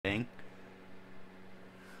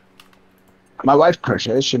My wife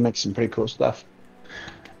crochets. She makes some pretty cool stuff,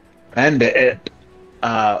 and it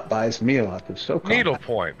buys me a lot of SOCOM.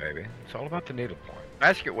 Needlepoint, baby. It's all about the needlepoint.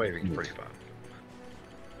 Basket waving's pretty fun.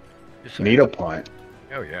 Needlepoint.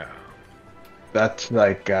 Oh yeah. That's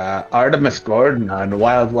like Artemis Gordon on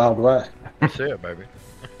Wild Wild West. That's it, baby.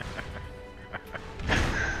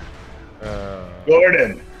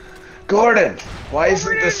 Gordon, why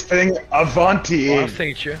isn't this thing Avanti? Well, I've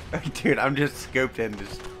seen you. Dude, I'm just scoped in,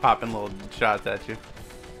 just popping little shots at you.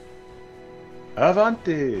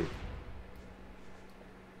 Avanti.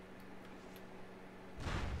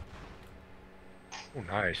 Oh,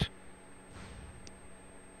 nice.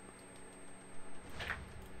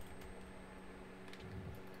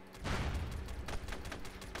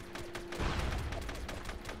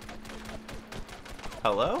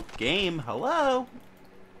 Hello? Game, hello?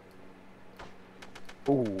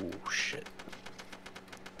 Oh, shit.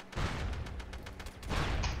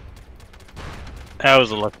 That was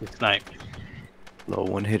a lucky snipe. Little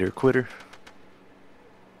one-hitter quitter.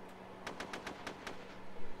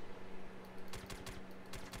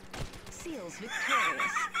 Seals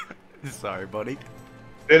victorious. Sorry, buddy.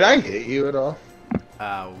 Did I hit you at all?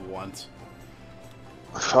 Once.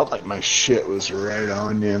 I felt like my shit was right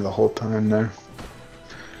on you the whole time there.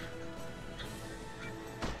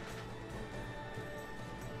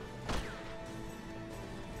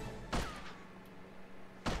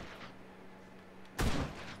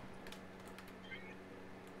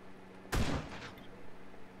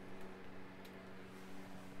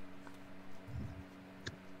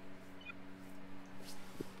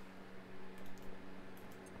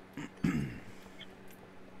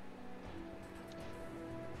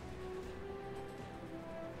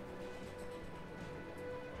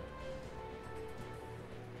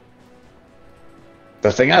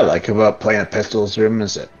 The thing I like about playing a pistols room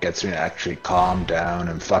is it gets me to actually calm down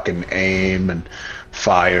and fucking aim and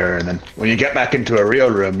fire, and then when you get back into a real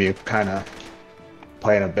room, you kind of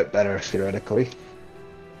playing a bit better theoretically.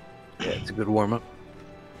 Yeah, it's a good warm-up.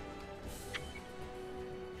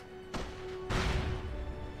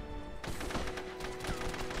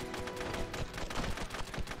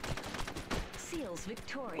 Seals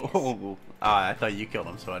victorious. Oh, I thought you killed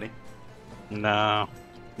him, Sweaty. No,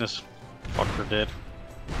 this fucker did.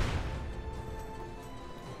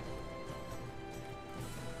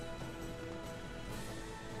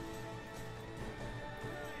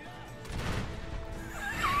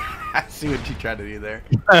 I see what you tried to do there.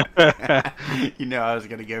 You know I was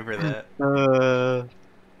gonna go for that.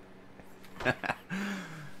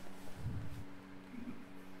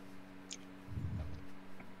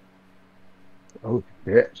 Oh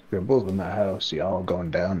shit, Scribble's in the house. Y'all going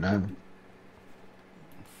down now.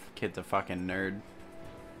 Kid's a fucking nerd.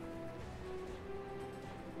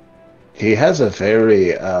 He has a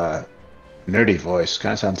very nerdy voice.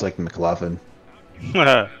 Kind of sounds like McLovin.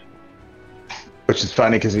 Which is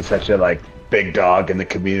funny because he's such a like big dog in the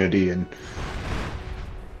community, and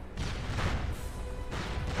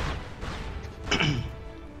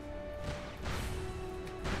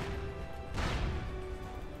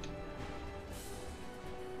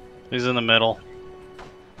He's in the middle.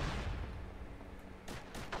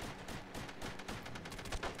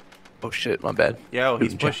 Oh shit, my bad. Yo,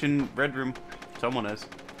 he's Shooting pushing red room. Someone is.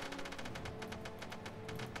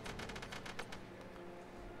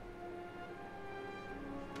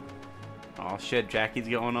 Oh shit, Jackie's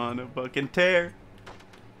going on a fucking tear.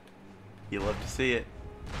 You love to see it.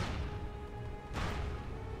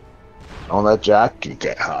 don't let Jackie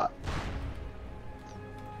get hot.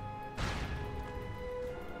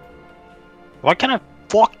 Why can't I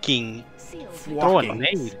fucking Seals throw a Walking.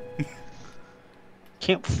 nade?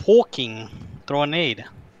 Can't fucking throw a nade.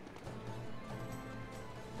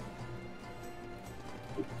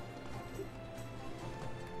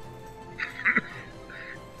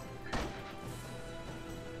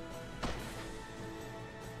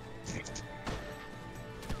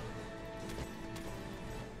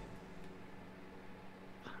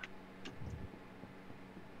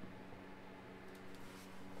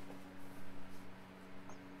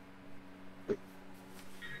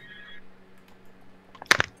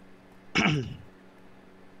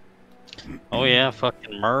 Oh yeah,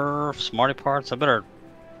 fucking Murph, smarty parts. I better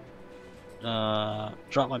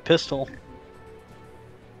drop my pistol.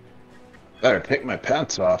 Better take my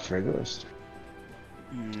pants off for this.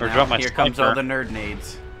 Or Now, drop my here comes all sniper. the nerd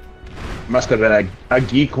nades. Must have been a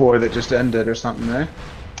geek war that just ended or something there.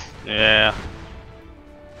 Yeah.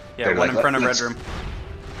 Yeah, They're one like, in front of red let's- room.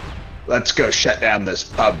 Let's go shut down this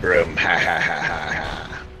pub room. Ha ha ha ha ha.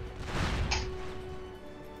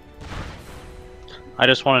 I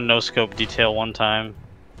just want to no scope detail one time.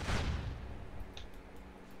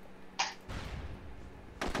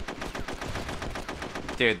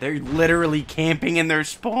 Dude, they're literally camping in their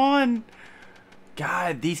spawn.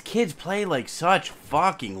 God, these kids play like such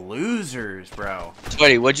fucking losers, bro.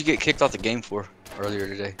 Sweaty, what'd you get kicked off the game for earlier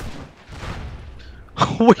today?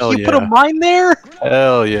 What, Hell you put a yeah. mine there?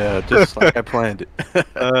 Hell yeah, just like I planned it.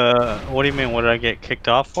 What do you mean? What did I get kicked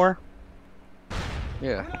off for?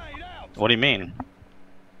 Yeah. What do you mean?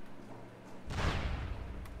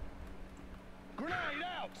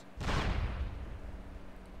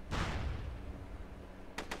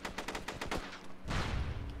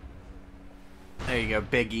 There you go,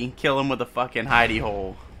 Biggie. Kill him with a fucking hidey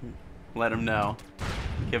hole. Let them know.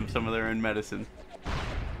 Give them some of their own medicine.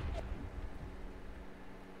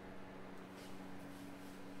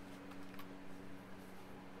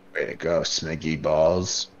 Way to go, Smiggy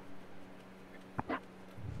Balls.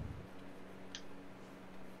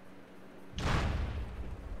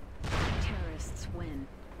 Terrorists win.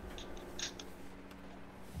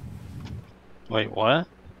 Wait, what?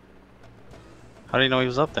 How do you know he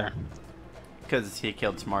was up there? Because he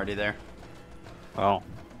killed Smarty there. Oh.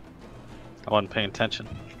 I wasn't paying attention.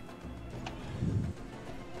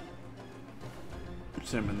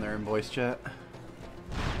 Assuming they're in voice chat.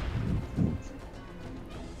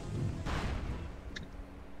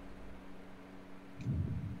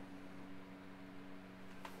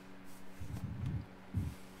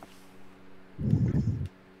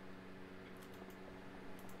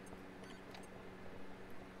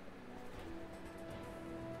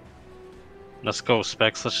 Let's go,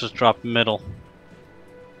 Specs. Let's just drop middle.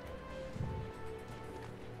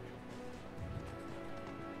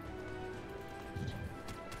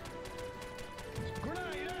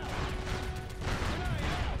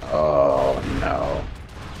 Oh no.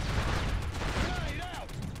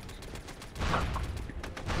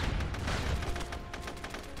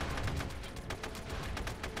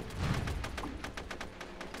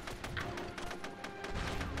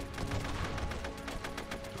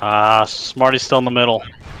 Ah, Smarty's still in the middle.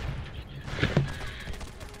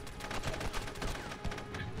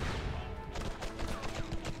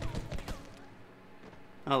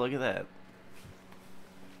 Oh, look at that.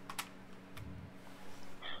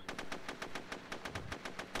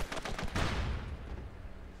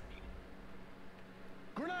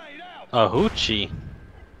 A hoochie.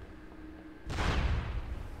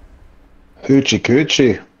 Hoochie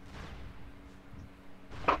coochie.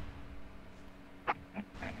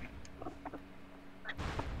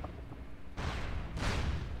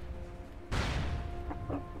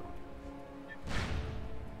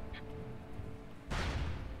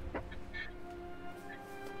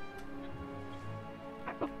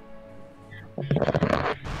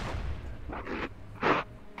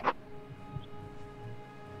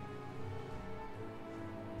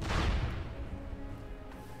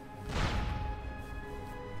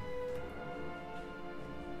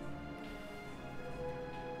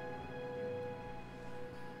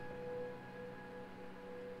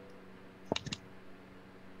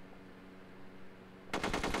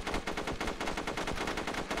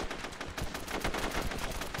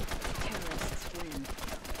 Terrorists win.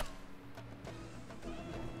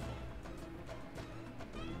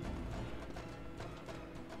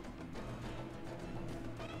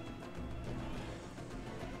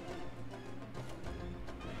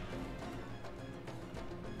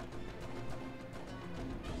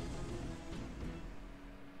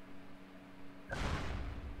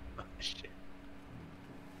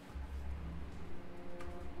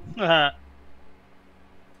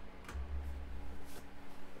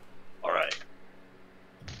 Alright.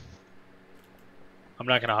 I'm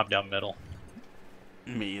not gonna hop down middle.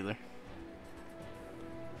 Me either.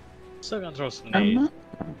 Still gonna throw some nades.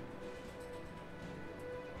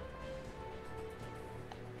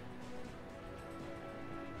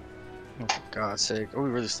 Oh, for God's sake. Are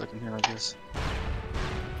we really stuck in here like this?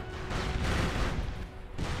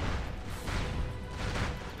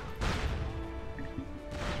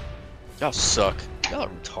 Y'all suck. Y'all are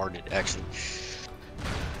retarded, actually.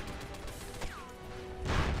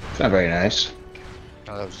 It's not very nice.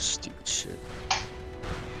 Oh, that was just stupid shit.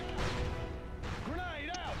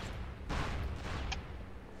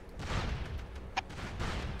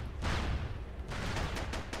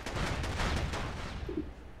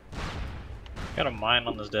 Got a mine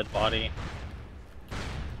on this dead body.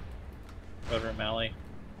 Bedroom alley.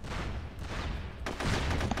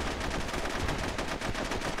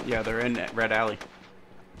 Yeah, they're in Red Alley.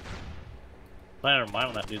 Planted a mine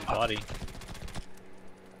on that dude's body.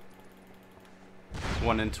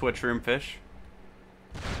 One in Twitch room fish.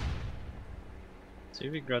 See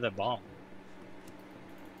if we can grab that bomb.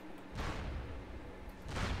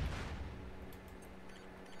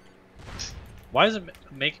 Why is it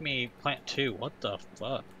making me plant 2? What the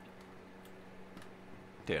fuck?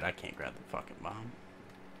 Dude, I can't grab the fucking bomb.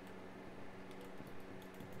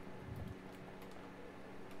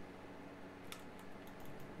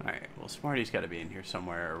 Alright, well, Smarty's got to be in here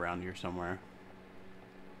somewhere, around here somewhere.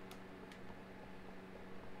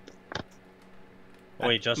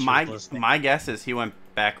 Wait, just my guess is he went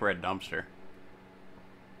back red dumpster.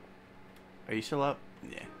 Are you still up?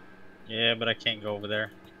 Yeah. Yeah, but I can't go over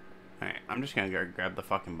there. Alright, I'm just gonna go grab the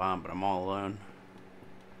fucking bomb, but I'm all alone.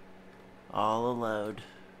 All alone.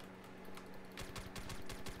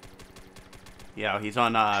 Yeah, he's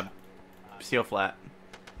on steel flat.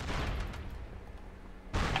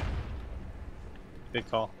 Good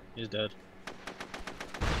call. He's dead.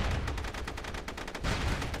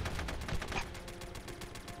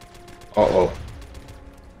 Uh-oh.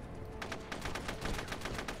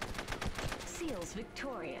 Seals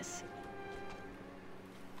victorious.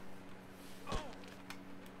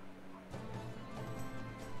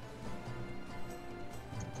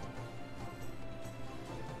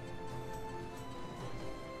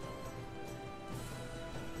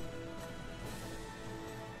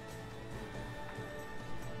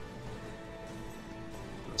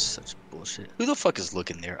 That's such bullshit. Who the fuck is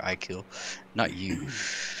looking there? I kill, not you.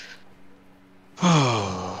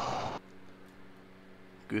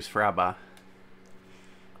 Goose Fraba.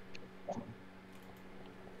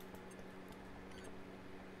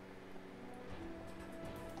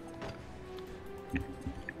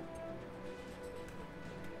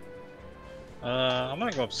 I'm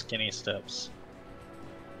gonna go up skinny steps.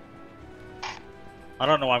 I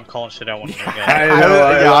don't know why I'm calling shit out when you guys.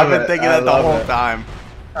 I've been thinking that the whole time.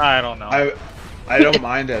 I don't know. I don't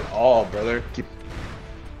mind at all, brother. Keep.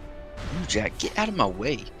 You Jack, get out of my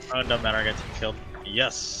way. Oh, it doesn't matter. I got 2 killed.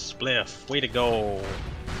 Yes, Spliff. Way to go.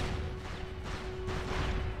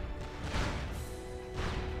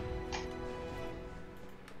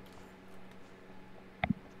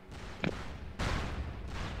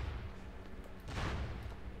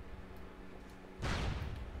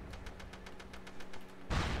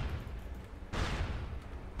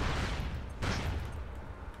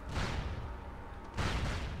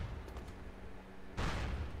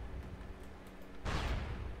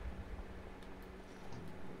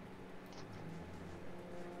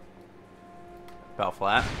 Fell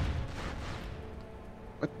flat.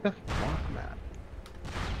 What the fuck, man?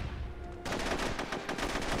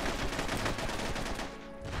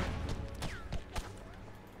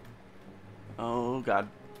 Oh god.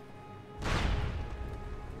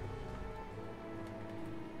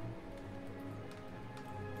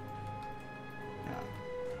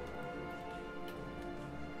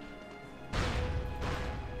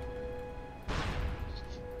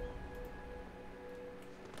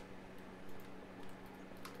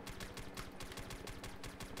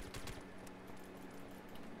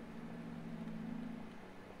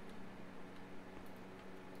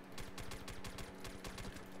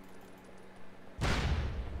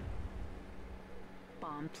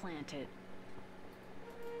 Bomb planted.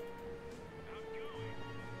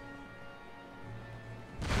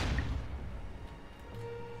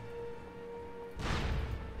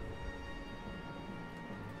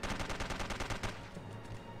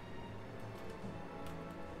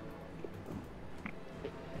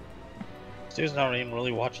 This dude's not even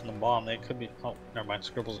really watching the bomb. They could be. Oh, never mind.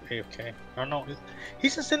 Scribble's AFK. I don't know.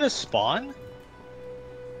 He's just in his spawn?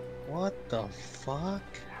 What the fuck?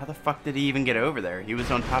 How the fuck did he even get over there? He was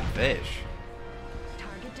on top of fish.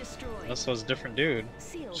 Target destroyed. This was a different dude.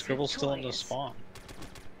 Seals Scribble's still in the victorious. spawn.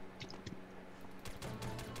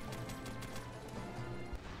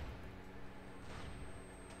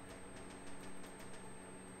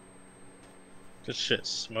 Good shit,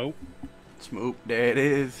 smoke. Smoke, there it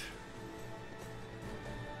is.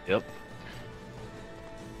 Yep.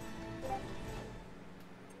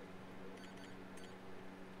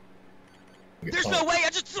 There's no way. I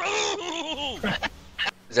just threw.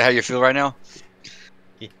 Is that how you feel right now?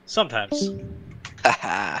 Yeah, sometimes.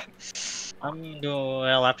 Haha. I'm going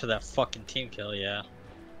well after that fucking team kill, yeah.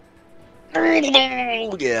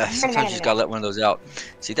 Yeah, sometimes you just gotta let one of those out.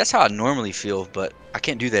 See, that's how I normally feel, but I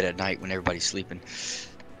can't do that at night when everybody's sleeping.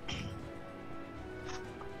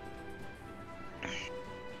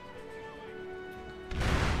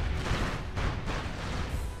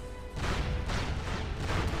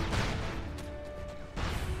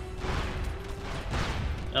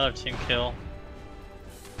 Another team kill.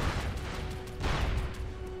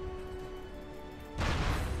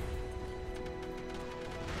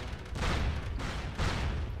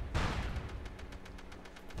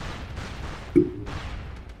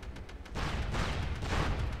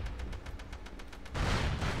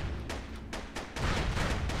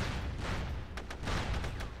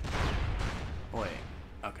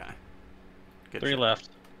 Good 3 shot. left.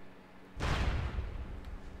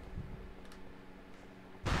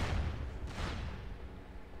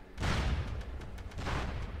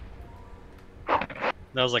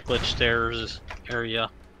 That was like glitch stairs area.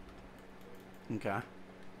 Okay.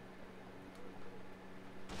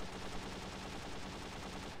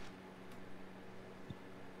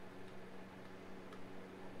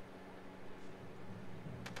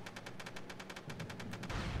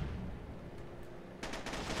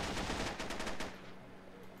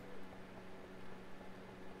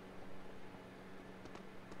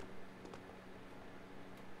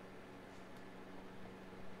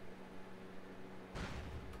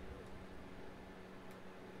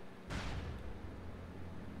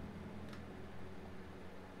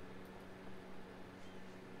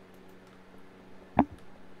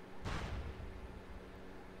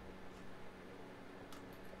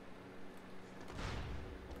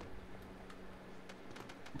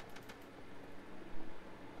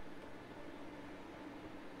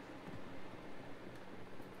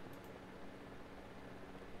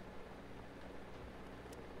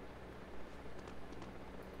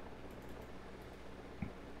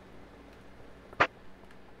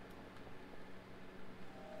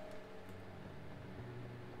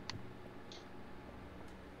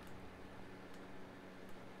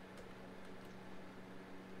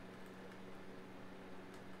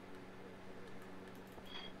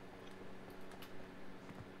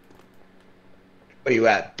 Where you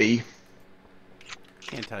at, B?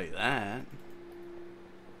 Can't tell you that.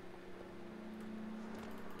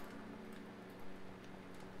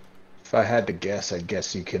 If I had to guess, I'd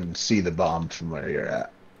guess you can see the bomb from where you're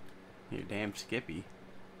at. You damn Skippy.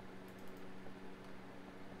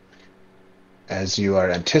 As you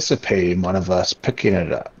are anticipating one of us picking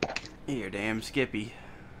it up. You're damn Skippy.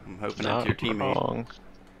 I'm hoping Not that's your teammate. wrong.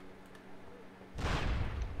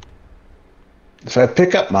 If I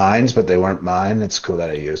pick up mines, but they weren't mine, it's cool that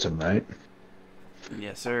I use them, right?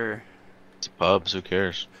 Yes, sir. It's pubs, who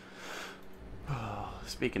cares?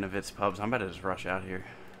 Speaking of its pubs, I'm about to just rush out here.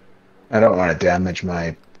 I don't want to damage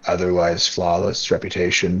my otherwise flawless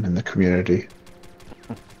reputation in the community.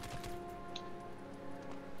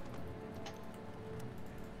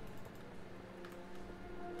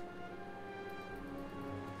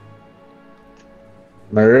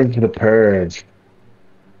 Merge the purge.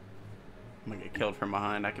 I'm gonna get killed from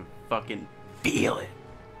behind. I can fucking feel it.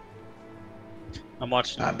 I'm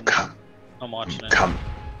watching. I'm watching it.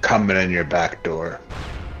 coming in your back door.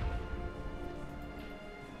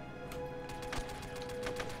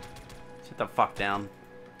 Sit the fuck down.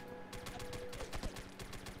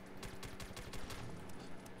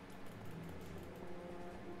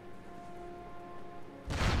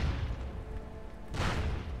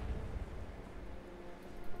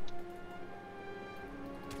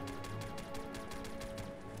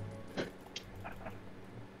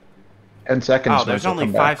 Seconds. Oh, there's Michael, only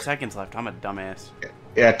come 5 back. seconds left. I'm a dumbass.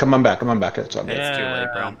 Yeah, come on back. It's all good. It's too late,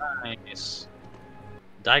 bro. Nice.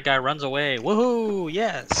 That guy runs away. Woohoo!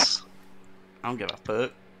 Yes. I don't give a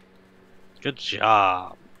fuck. Good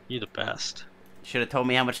job. You the best. Should have told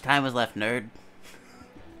me how much time was left, nerd.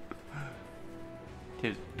 He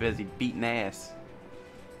was busy beating ass.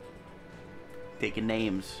 Taking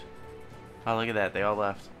names. Oh, look at that. They all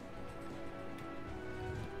left.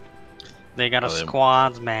 They got a Oh, them.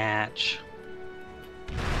 squads match.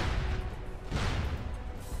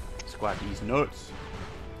 Squad these nuts.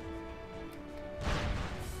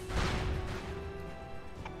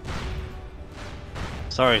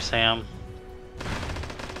 Sorry, Sam.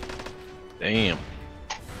 Damn.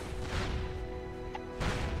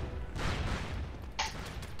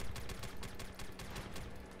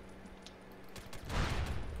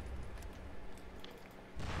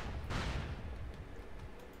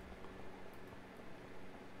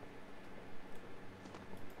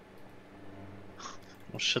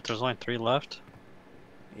 Oh shit, there's only 3 left.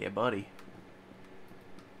 Yeah, buddy.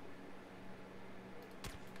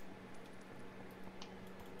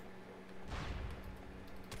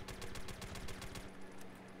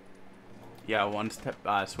 Yeah, one step,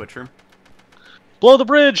 switch room. Blow the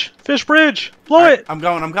bridge! Fish bridge! Blow Alright, it! I'm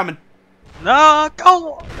coming. No,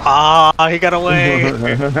 go! Ah, he got away!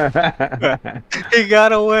 He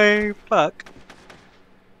got away! Fuck.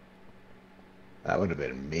 That would have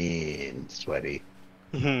been mean, sweaty.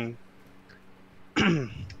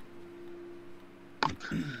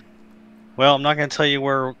 Well, I'm not gonna tell you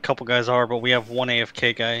where a couple guys are, but we have one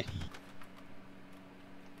AFK guy.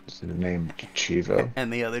 Is the name Chivo?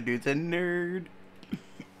 And the other dude's a nerd.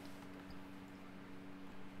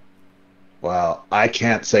 Well, I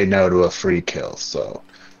can't say no to a free kill, so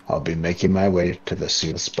I'll be making my way to the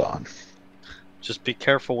seal spawn. Just be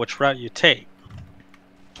careful which route you take.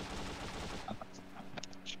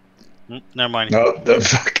 Never mind. No, the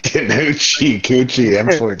fucking Hoochie Coochie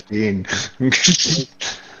M14.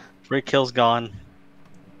 Free kill's gone.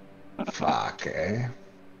 Fuck, eh?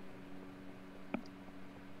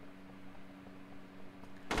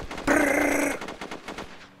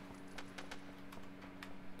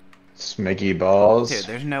 Smiggy balls. Dude,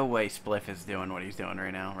 there's no way Spliff is doing what he's doing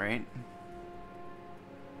right now, right?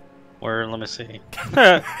 Where? Let me see.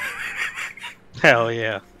 Hell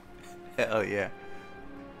yeah. Hell yeah.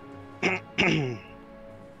 I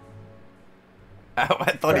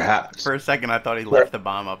thought Perhaps. for a second I thought he left the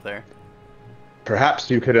bomb up there. Perhaps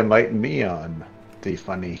you could enlighten me on the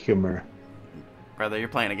funny humor. Brother, you're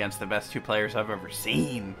playing against the best 2 players I've ever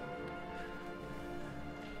seen.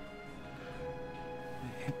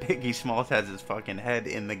 Biggie Smalls has his fucking head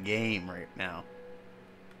in the game right now.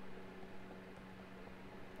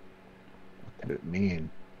 What did it mean?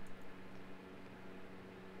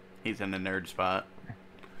 He's in the nerd spot.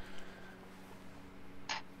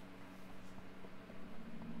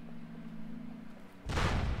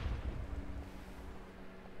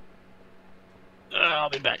 I'll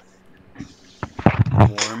be back.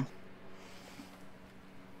 Warm.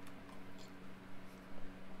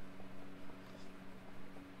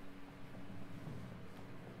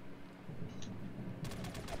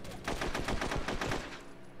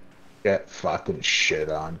 Get fucking shit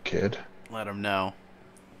on, kid. Let him know.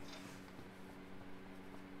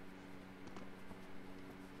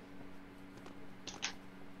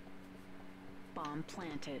 Bomb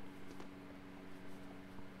planted.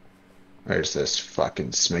 There's this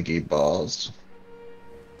fucking Smiggy balls.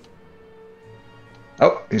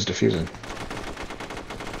 Oh, he's defusing.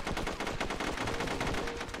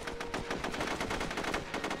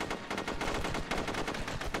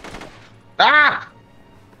 Ah!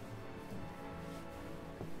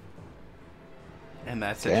 In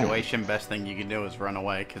that situation, best thing you can do is run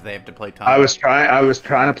away because they have to play time. I was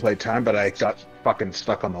trying to play time, but I got fucking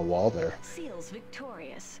stuck on the wall there. Seals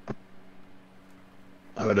victorious.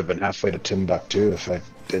 I would have been halfway to Timbuktu if I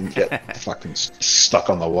didn't get fucking stuck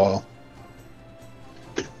on the wall.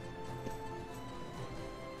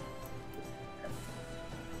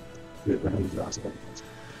 They're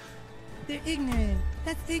ignorant.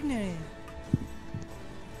 That's ignorant.